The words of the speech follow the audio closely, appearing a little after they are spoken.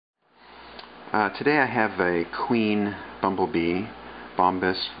Today I have a queen bumblebee,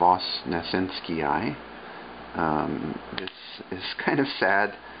 Bombus vosnesenskii. This is kind of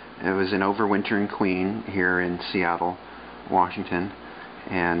sad. It was an overwintering queen here in Seattle, Washington,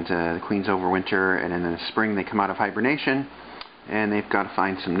 and the queens overwinter, and in the spring they come out of hibernation, and they've got to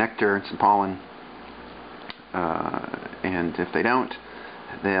find some nectar and some pollen, and if they don't,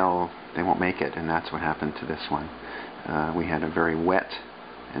 they won't make it, and that's what happened to this one. We had a very wet,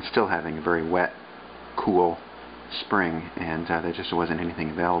 and still having a very wet, cool spring, and there just wasn't anything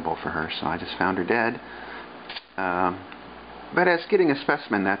available for her, so I just found her dead. But as getting a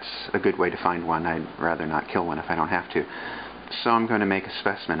specimen, that's a good way to find one. I'd rather not kill one if I don't have to. So I'm going to make a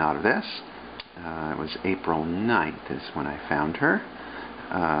specimen out of this. It was April 9th is when I found her.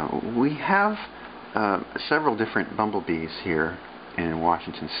 We have several different bumblebees here in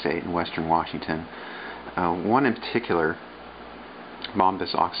Washington State, in western Washington. One in particular,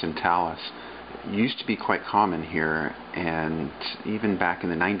 Bombus occidentalis, used to be quite common here, and even back in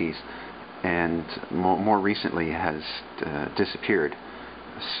the 90s, and more recently has disappeared.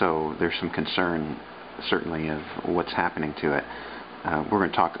 So there's some concern, certainly, of what's happening to it. We're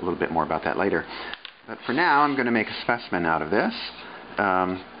going to talk a little bit more about that later. But for now, I'm going to make a specimen out of this.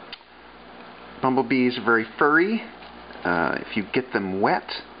 Bumblebees are very furry. If you get them wet,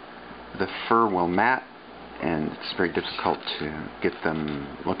 the fur will mat, and it's very difficult to get them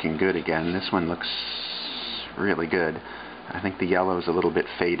looking good again. This one looks really good. I think the yellow is a little bit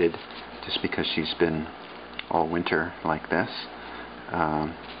faded just because she's been all winter like this.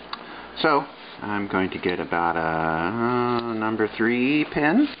 So I'm going to get about a number 3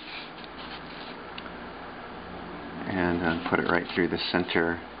 pin and put it right through the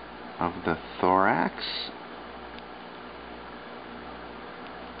center of the thorax.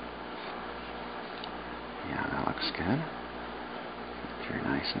 Yeah, that looks good. Very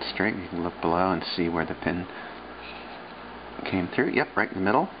nice and straight. You can look below and see where the pin came through. Yep, right in the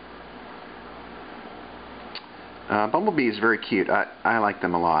middle. Bumblebee is very cute. I like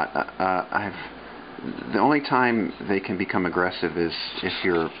them a lot. The only time they can become aggressive is if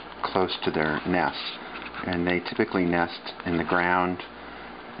you're close to their nest, and they typically nest in the ground,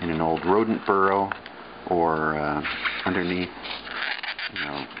 in an old rodent burrow, or underneath,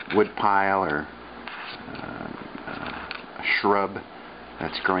 wood pile, or a shrub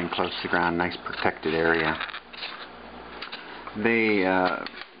that's growing close to the ground, nice protected area. They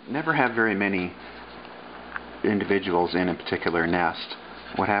never have very many individuals in a particular nest.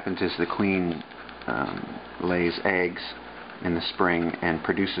 What happens is the queen lays eggs in the spring and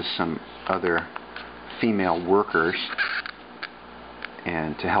produces some other female workers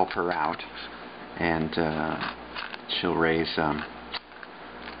and to help her out, and she'll raise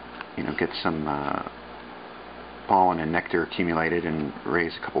get some pollen and nectar accumulated and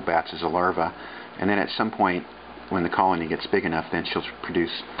raise a couple batches of larvae, and then at some point when the colony gets big enough, then she'll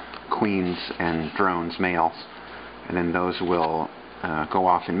produce queens and drones, males, and then those will go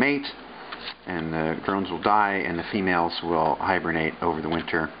off and mate, and the drones will die, and the females will hibernate over the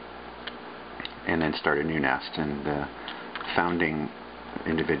winter and then start a new nest, and the founding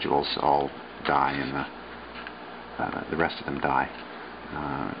individuals all die, and the rest of them die.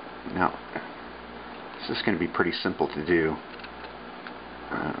 Now, this is going to be pretty simple to do.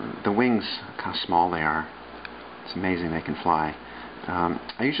 The wings, look how small they are. It's amazing they can fly.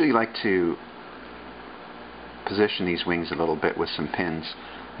 I usually like to position these wings a little bit with some pins.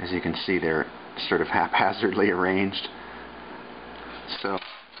 As you can see, they're sort of haphazardly arranged. So,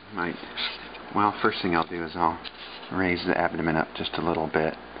 first thing I'll do is I'll raise the abdomen up just a little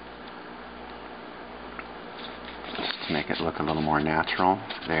bit, just to make it look a little more natural.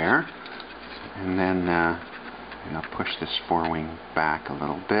 There. And then I'll push this forewing back a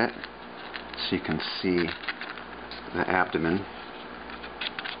little bit so you can see the abdomen.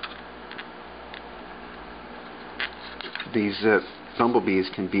 These bumblebees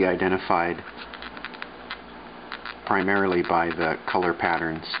can be identified primarily by the color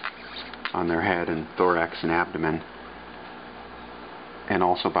patterns on their head and thorax and abdomen, and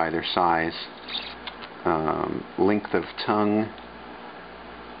also by their size, length of tongue,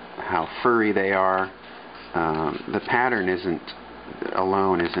 how furry they are. The pattern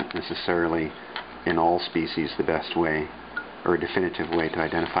alone isn't necessarily in all species the best way or a definitive way to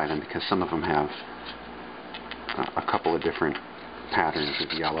identify them, because some of them have a couple of different patterns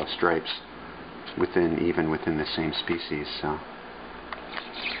of yellow stripes even within the same species. So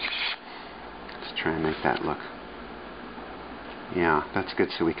let's try and make that look. Yeah, that's good,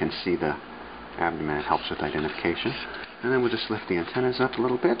 so we can see the abdomen. It helps with identification. And then we'll just lift the antennas up a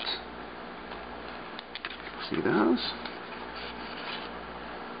little bit. See those?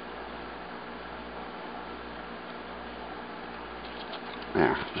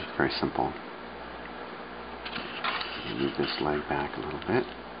 There, very simple. Move this leg back a little bit.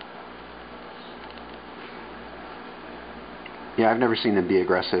 Yeah, I've never seen them be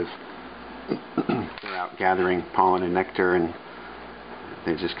aggressive. They're out gathering pollen and nectar, and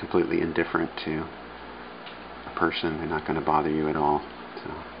they're just completely indifferent to a person. They're not going to bother you at all.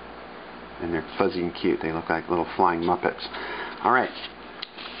 So, and they're fuzzy and cute. They look like little flying Muppets. All right,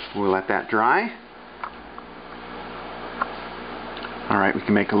 we'll let that dry. All right, we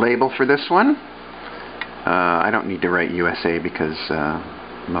can make a label for this one. I don't need to write USA because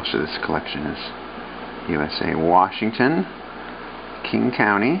most of this collection is USA. Washington, King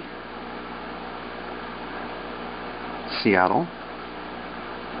County, Seattle,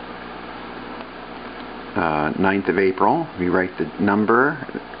 9th of April. We write the number,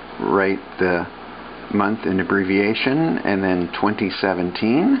 write the month in abbreviation, and then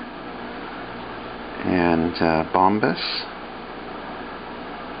 2017. And Bombus,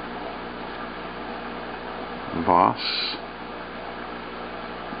 vosnesenskii,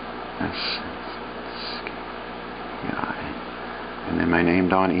 and then my name,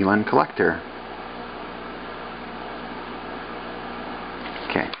 Don Elon Collector.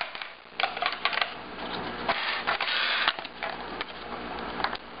 Okay.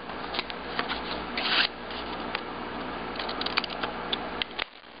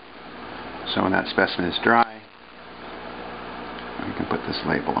 So when that specimen is dry, we can put this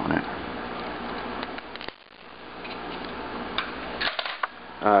label on it.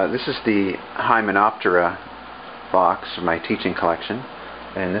 This is the Hymenoptera box of my teaching collection,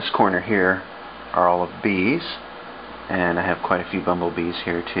 and in this corner here are all of bees, and I have quite a few bumblebees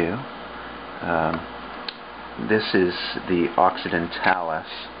here too. This is the Occidentalis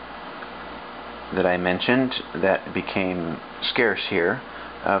that I mentioned that became scarce here.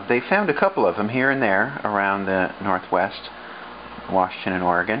 They found a couple of them here and there around the Northwest, Washington and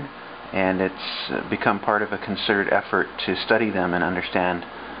Oregon, and it's become part of a concerted effort to study them and understand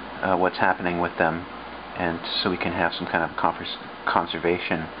what's happening with them, and so we can have some kind of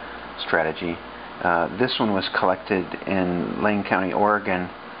conservation strategy. This one was collected in Lane County, Oregon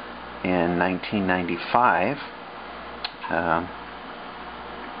in 1995.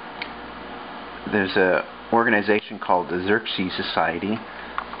 There's an organization called the Xerxes Society,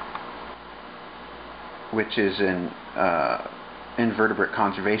 which is an invertebrate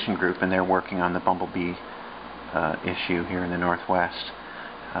conservation group, and they're working on the bumblebee issue here in the Northwest.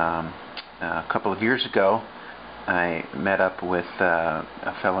 A couple of years ago, I met up with a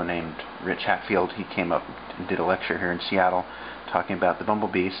fellow named Rich Hatfield. He came up and did a lecture here in Seattle talking about the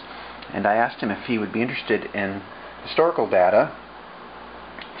bumblebees, and I asked him if he would be interested in historical data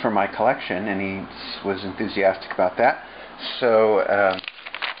for my collection, and he was enthusiastic about that. So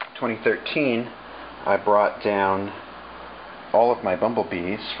 2013, I brought down all of my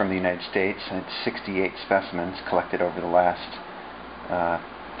bumblebees from the United States, and it's 68 specimens collected over the last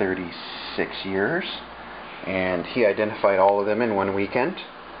 36 years, and he identified all of them in one weekend,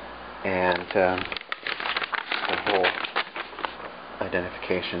 and the whole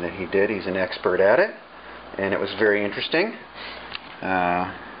identification that he did, he's an expert at it, and it was very interesting.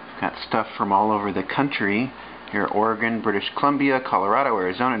 Got stuff from all over the country here: Oregon, British Columbia, Colorado,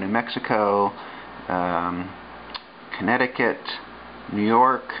 Arizona, New Mexico, Connecticut, New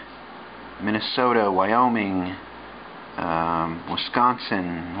York, Minnesota, Wyoming,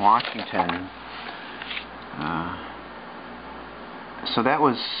 Wisconsin, Washington. So that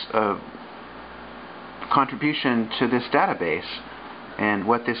was a contribution to this database, and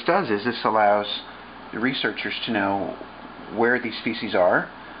what this does is this allows the researchers to know where these species are,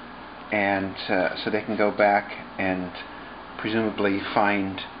 and so they can go back and presumably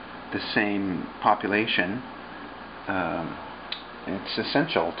find the same population. It's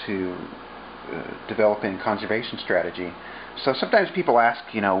essential to developing conservation strategy. So sometimes people ask,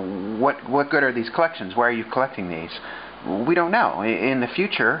 what good are these collections? Why are you collecting these? We don't know. In the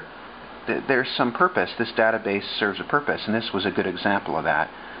future, there's some purpose. This database serves a purpose, and this was a good example of that.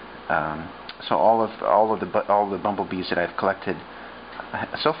 So all the bumblebees that I've collected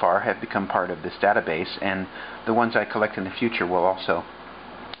so far have become part of this database, and the ones I collect in the future will also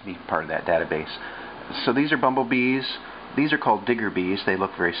be part of that database. So these are bumblebees. These are called digger bees. They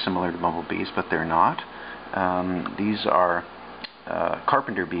look very similar to bumblebees, but they're not. These are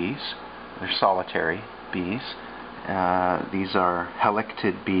carpenter bees. They're solitary bees. These are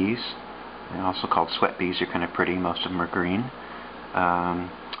halictid bees. They're also called sweat bees. They're kind of pretty. Most of them are green.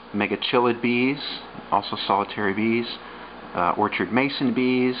 Megachilid bees, also solitary bees. Orchard mason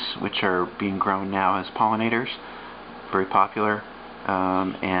bees, which are being grown now as pollinators, very popular.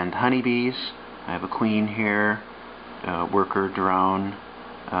 And honeybees. I have a queen here. worker drone.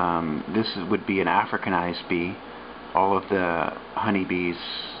 This would be an Africanized bee. All of the honeybees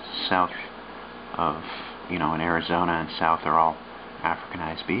south of, in Arizona and south are all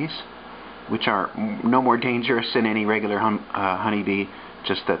Africanized bees, which are no more dangerous than any regular honeybee,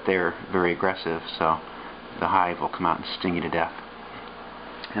 just that they're very aggressive, so the hive will come out and sting you to death.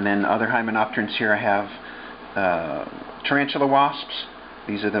 And then other hymenopterans here, I have tarantula wasps.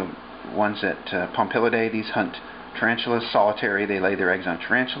 These are the ones at Pompilidae. These hunt tarantulas solitary. They lay their eggs on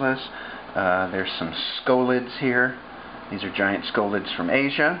tarantulas. There's some scolids here. These are giant scolids from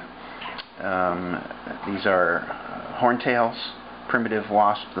Asia. These are horntails, primitive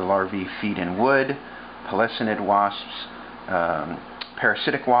wasps. The larvae feed in wood. Pelecinid wasps,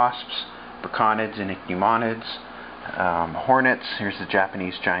 parasitic wasps, braconids and ichneumonids, hornets. Here's the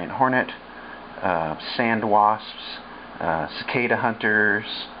Japanese giant hornet, sand wasps, cicada hunters,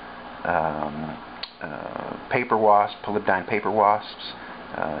 paper wasps, polypdine paper wasps,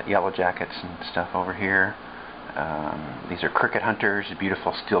 yellow jackets and stuff over here. These are cricket hunters, a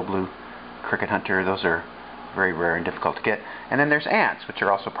beautiful steel blue cricket hunter. Those are very rare and difficult to get. And then there's ants, which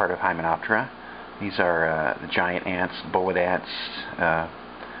are also part of Hymenoptera. These are the giant ants, bullet ants,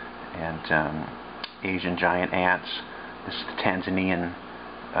 and Asian giant ants. This is the Tanzanian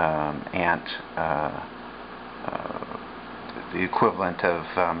ant, the equivalent of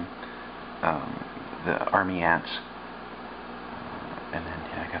the army ants. And then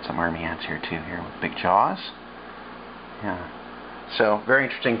I got some army ants here too, here with big jaws. Yeah. So very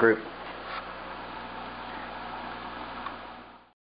interesting group.